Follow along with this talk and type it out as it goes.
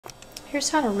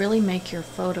Here's how to really make your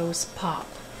photos pop.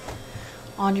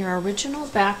 On your original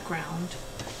background,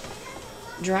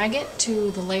 drag it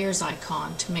to the layers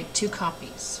icon to make 2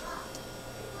 copies.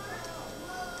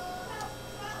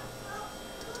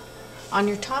 On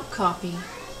your top copy,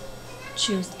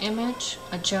 choose Image,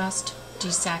 Adjust,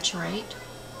 Desaturate,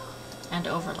 and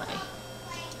Overlay.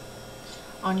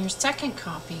 On your second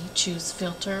copy, choose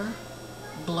Filter,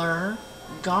 Blur,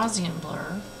 Gaussian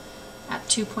Blur at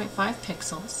 2.5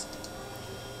 pixels,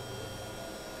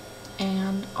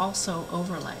 and also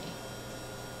Overlay.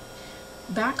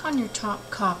 Back on your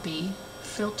top copy,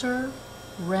 Filter,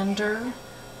 Render,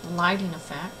 Lighting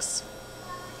Effects.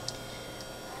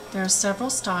 There are several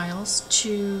styles.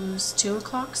 Choose 2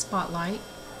 o'clock spotlight,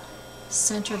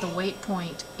 center the weight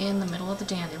point in the middle of the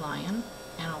dandelion,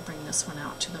 and I'll bring this one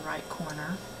out to the right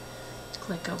corner.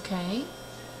 Click OK.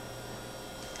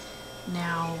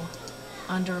 Now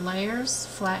under Layers,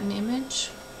 Flatten Image,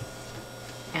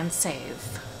 and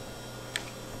Save.